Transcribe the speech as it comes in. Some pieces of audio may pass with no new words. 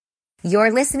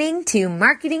You're listening to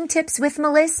Marketing Tips with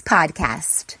Melissa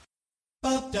podcast.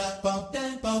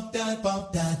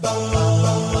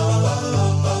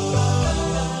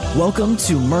 Welcome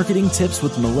to Marketing Tips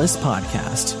with Melissa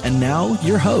podcast. And now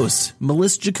your host,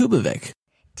 Melissa Jakubovic.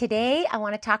 Today, I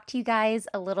want to talk to you guys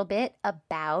a little bit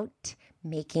about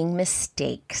making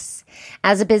mistakes.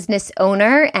 As a business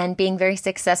owner and being very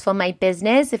successful in my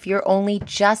business, if you're only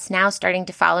just now starting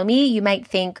to follow me, you might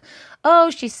think,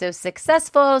 oh, she's so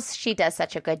successful. She does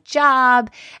such a good job.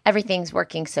 Everything's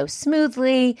working so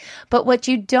smoothly. But what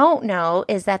you don't know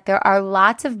is that there are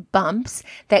lots of bumps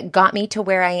that got me to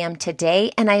where I am today,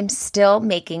 and I'm still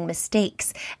making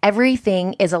mistakes.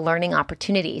 Everything is a learning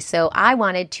opportunity. So I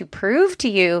wanted to prove to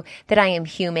you that I am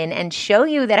human and show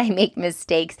you that I make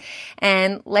mistakes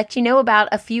and let you know about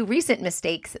a few recent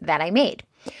mistakes that I made.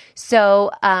 So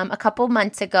a couple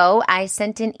months ago, I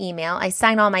sent an email. I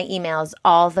sign all my emails,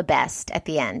 all the best at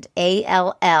the end,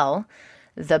 ALL,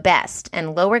 the best.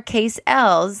 And lowercase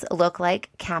L's look like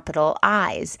capital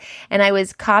I's. And I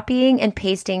was copying and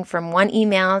pasting from one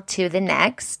email to the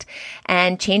next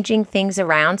and changing things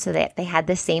around so that they had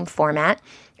the same format.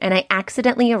 And I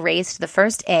accidentally erased the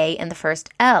first A and the first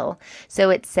L. So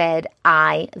it said,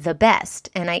 I, the best.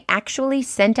 And I actually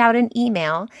sent out an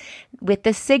email with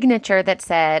the signature that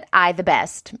said, I, the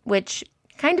best, which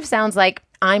kind of sounds like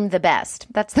I'm the best.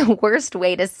 That's the worst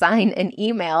way to sign an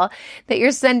email that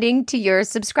you're sending to your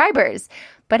subscribers.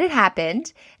 But it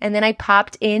happened. And then I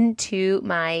popped into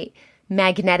my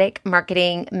Magnetic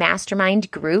Marketing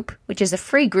Mastermind group, which is a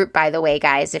free group, by the way,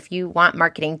 guys. If you want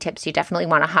marketing tips, you definitely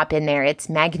want to hop in there. It's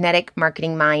Magnetic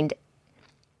Marketing Mind.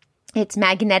 It's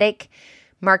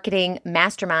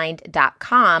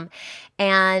magneticmarketingmastermind.com.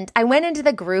 And I went into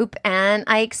the group and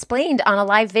I explained on a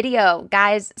live video,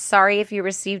 guys, sorry if you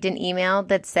received an email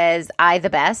that says, I the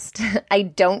best. I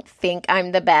don't think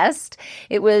I'm the best.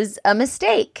 It was a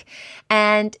mistake.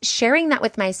 And sharing that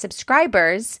with my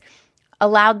subscribers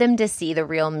allowed them to see the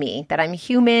real me, that I'm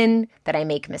human, that I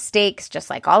make mistakes just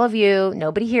like all of you.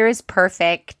 Nobody here is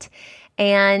perfect.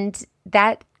 And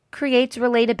that creates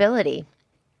relatability.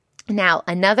 Now,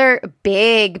 another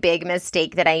big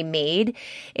mistake that I made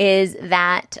is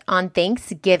that on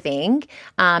Thanksgiving,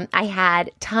 I had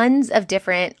tons of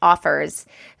different offers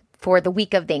for the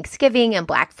week of Thanksgiving and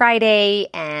Black Friday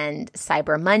and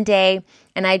Cyber Monday.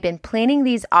 And I'd been planning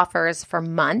these offers for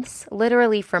months,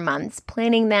 literally for months,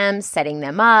 planning them, setting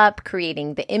them up,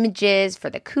 creating the images for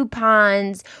the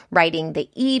coupons, writing the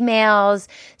emails,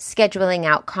 scheduling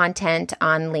out content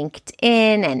on LinkedIn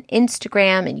and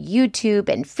Instagram and YouTube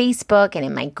and Facebook and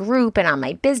in my group and on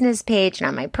my business page and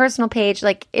on my personal page.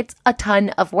 Like, it's a ton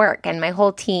of work. And my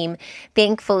whole team,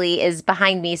 thankfully, is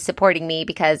behind me, supporting me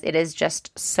because it is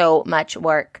just so much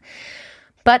work.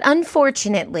 But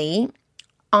unfortunately,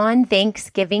 on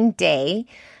Thanksgiving Day,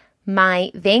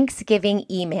 my Thanksgiving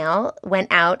email went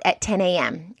out at 10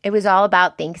 a.m. It was all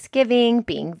about Thanksgiving,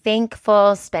 being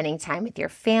thankful, spending time with your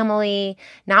family,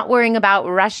 not worrying about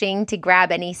rushing to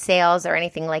grab any sales or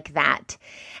anything like that.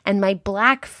 And my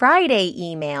Black Friday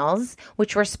emails,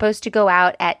 which were supposed to go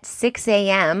out at 6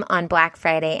 a.m. on Black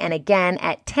Friday and again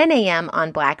at 10 a.m.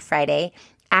 on Black Friday,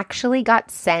 actually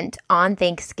got sent on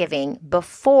Thanksgiving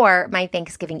before my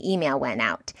Thanksgiving email went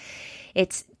out.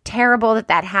 It's terrible that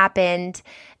that happened,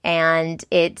 and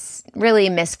it's really a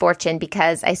misfortune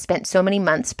because I spent so many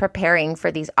months preparing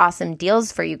for these awesome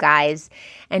deals for you guys.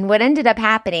 And what ended up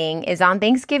happening is on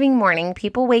Thanksgiving morning,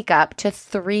 people wake up to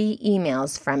 3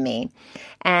 emails from me.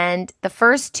 And the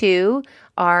first 2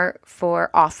 are for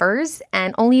offers,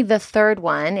 and only the third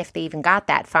one, if they even got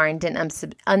that far and didn't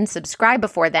unsubscribe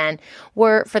before then,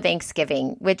 were for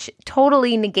Thanksgiving, which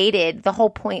totally negated the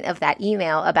whole point of that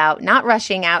email about not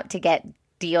rushing out to get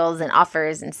deals and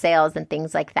offers and sales and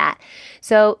things like that.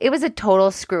 So it was a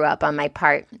total screw up on my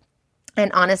part.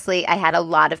 And honestly, I had a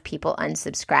lot of people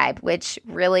unsubscribe, which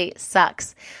really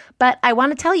sucks. But I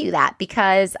want to tell you that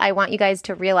because I want you guys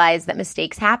to realize that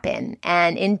mistakes happen.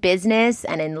 And in business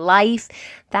and in life,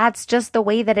 that's just the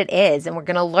way that it is. And we're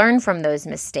going to learn from those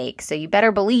mistakes. So you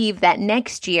better believe that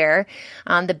next year,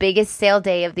 on the biggest sale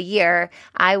day of the year,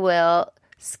 I will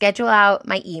schedule out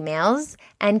my emails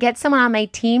and get someone on my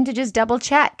team to just double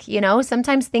check. You know,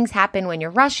 sometimes things happen when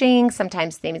you're rushing.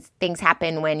 Sometimes things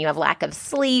happen when you have lack of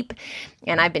sleep.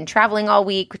 And I've been traveling all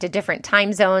week to different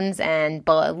time zones. And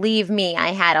believe me, I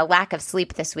had a lack of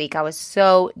sleep this week. I was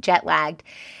so jet lagged.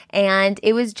 And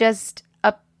it was just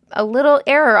a little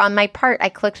error on my part. I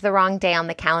clicked the wrong day on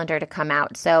the calendar to come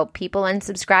out. So people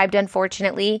unsubscribed,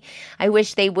 unfortunately. I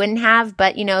wish they wouldn't have,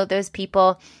 but those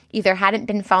people either hadn't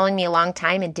been following me a long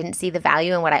time and didn't see the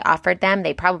value in what I offered them.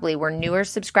 They probably were newer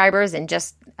subscribers and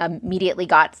just immediately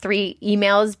got 3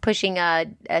 emails pushing a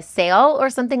sale or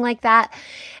something like that.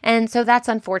 And so that's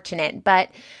unfortunate. But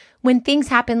when things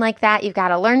happen like that, you've got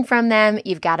to learn from them,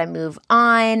 you've got to move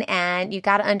on, and you've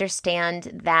got to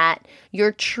understand that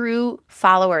your true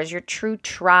followers, your true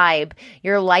tribe,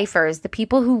 your lifers, the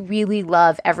people who really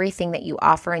love everything that you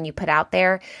offer and you put out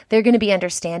there, they're going to be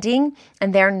understanding,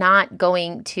 and they're not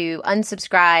going to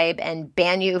unsubscribe and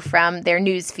ban you from their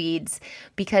news feeds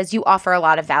because you offer a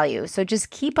lot of value. So just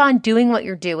keep on doing what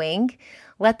you're doing.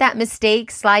 Let that mistake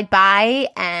slide by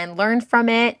and learn from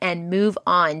it and move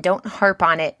on. Don't harp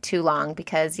on it too long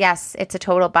because, yes, it's a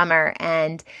total bummer.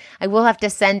 And I will have to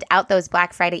send out those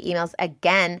Black Friday emails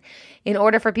again in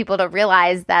order for people to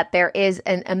realize that there is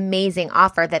an amazing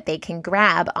offer that they can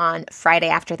grab on Friday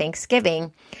after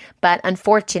Thanksgiving. But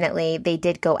unfortunately, they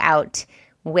did go out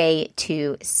way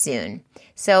too soon.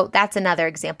 So that's another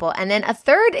example. And then a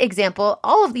third example,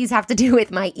 all of these have to do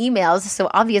with my emails. So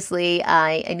obviously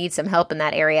I need some help in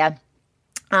that area.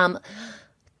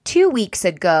 2 weeks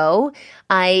ago,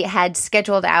 I had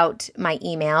scheduled out my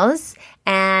emails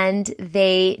and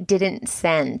they didn't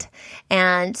send.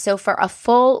 And so for a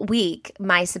full week,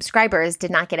 my subscribers did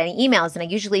not get any emails. And I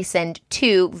usually send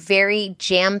 2 very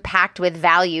jam-packed with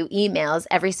value emails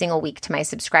every single week to my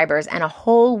subscribers. And a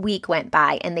whole week went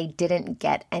by and they didn't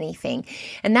get anything.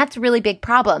 And that's a really big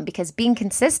problem because being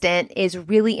consistent is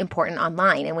really important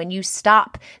online. And when you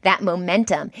stop that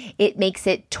momentum, it makes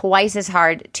it twice as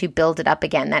hard to build it up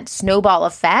again. That snowball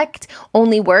effect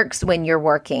only works when you're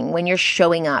working, when you're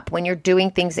showing up, when you're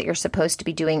doing things that you're supposed to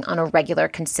be doing on a regular,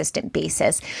 consistent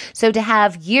basis. So to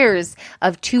have years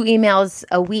of 2 emails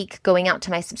a week going out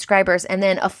to my subscribers and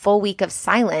then a full week of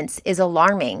silence is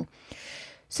alarming.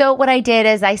 So what I did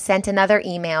is I sent another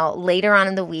email later on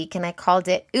in the week and I called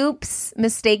it, "Oops,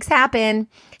 mistakes happen."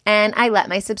 And I let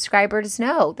my subscribers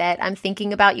know that I'm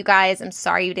thinking about you guys. I'm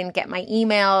sorry you didn't get my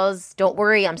emails. Don't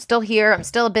worry, I'm still here. I'm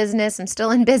still a business. I'm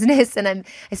still in business and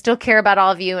I still care about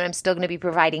all of you and I'm still going to be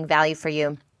providing value for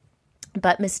you.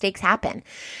 But mistakes happen.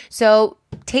 So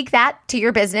take that to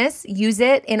your business, use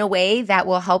it in a way that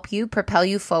will help you propel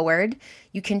you forward.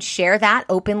 You can share that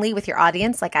openly with your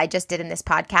audience like I just did in this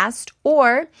podcast,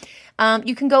 or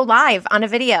you can go live on a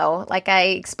video like I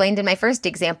explained in my first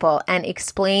example and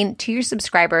explain to your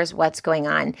subscribers what's going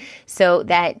on so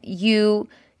that you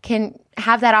can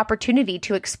have that opportunity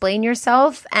to explain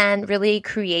yourself and really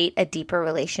create a deeper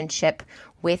relationship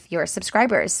with your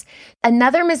subscribers.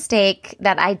 Another mistake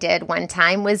that I did one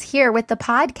time was here with the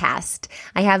podcast.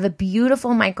 I have a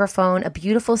beautiful microphone, a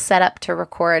beautiful setup to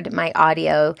record my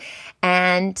audio,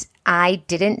 and I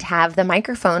didn't have the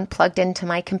microphone plugged into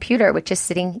my computer, which is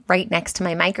sitting right next to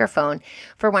my microphone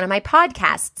for one of my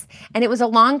podcasts. And it was a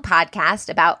long podcast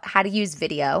about how to use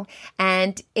video,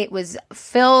 and it was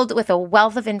filled with a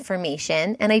wealth of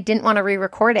information, and I didn't want to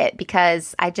re-record it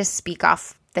because I just speak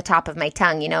off the top of my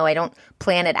tongue. I don't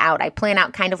plan it out. I plan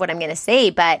out kind of what I'm going to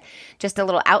say, but just a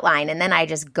little outline, and then I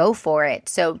just go for it.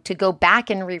 So to go back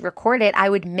and re-record it, I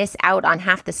would miss out on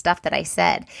half the stuff that I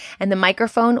said. And the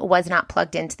microphone was not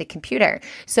plugged into the computer.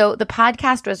 So the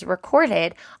podcast was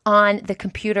recorded on the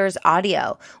computer's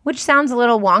audio, which sounds a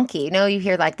little wonky. You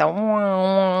hear like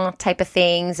the type of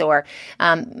things, or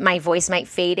my voice might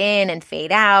fade in and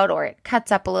fade out, or it cuts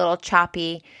up a little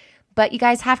choppy. But you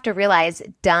guys have to realize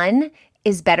done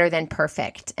is better than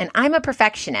perfect. And I'm a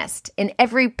perfectionist. In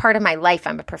every part of my life,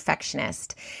 I'm a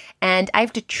perfectionist. And I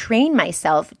have to train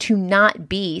myself to not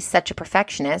be such a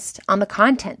perfectionist on the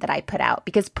content that I put out,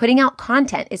 because putting out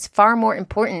content is far more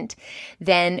important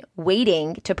than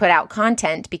waiting to put out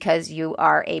content because you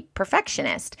are a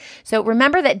perfectionist. So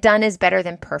remember that done is better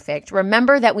than perfect.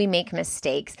 Remember that we make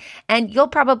mistakes. And you'll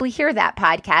probably hear that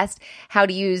podcast, how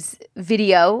to use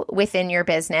video within your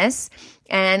business,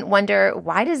 and wonder,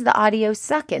 why does the audio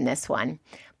suck in this one?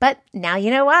 But now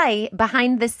you know why.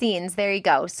 Behind the scenes, there you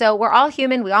go. So we're all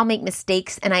human. We all make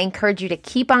mistakes. And I encourage you to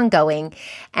keep on going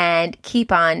and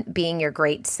keep on being your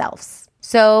great selves.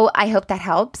 So I hope that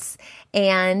helps.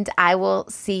 And I will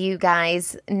see you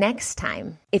guys next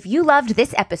time. If you loved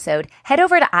this episode, head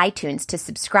over to iTunes to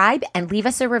subscribe and leave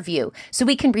us a review so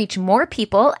we can reach more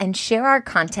people and share our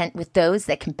content with those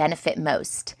that can benefit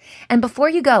most. And before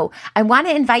you go, I want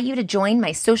to invite you to join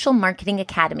my Social Marketing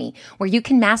Academy, where you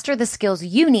can master the skills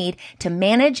you need to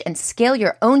manage and scale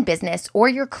your own business or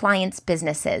your clients'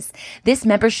 businesses. This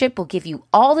membership will give you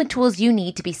all the tools you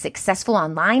need to be successful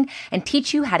online and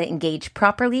teach you how to engage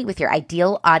properly with your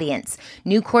ideal audience.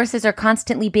 New courses are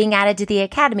constantly being added to the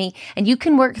Academy, and you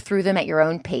can work through them at your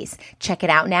own pace. Check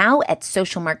it out now at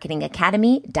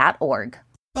socialmarketingacademy.org.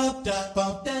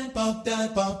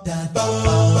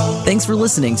 Thanks for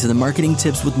listening to the Marketing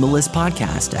Tips with Meliss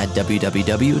podcast at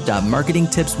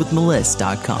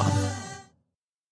www.marketingtipswithmeliss.com.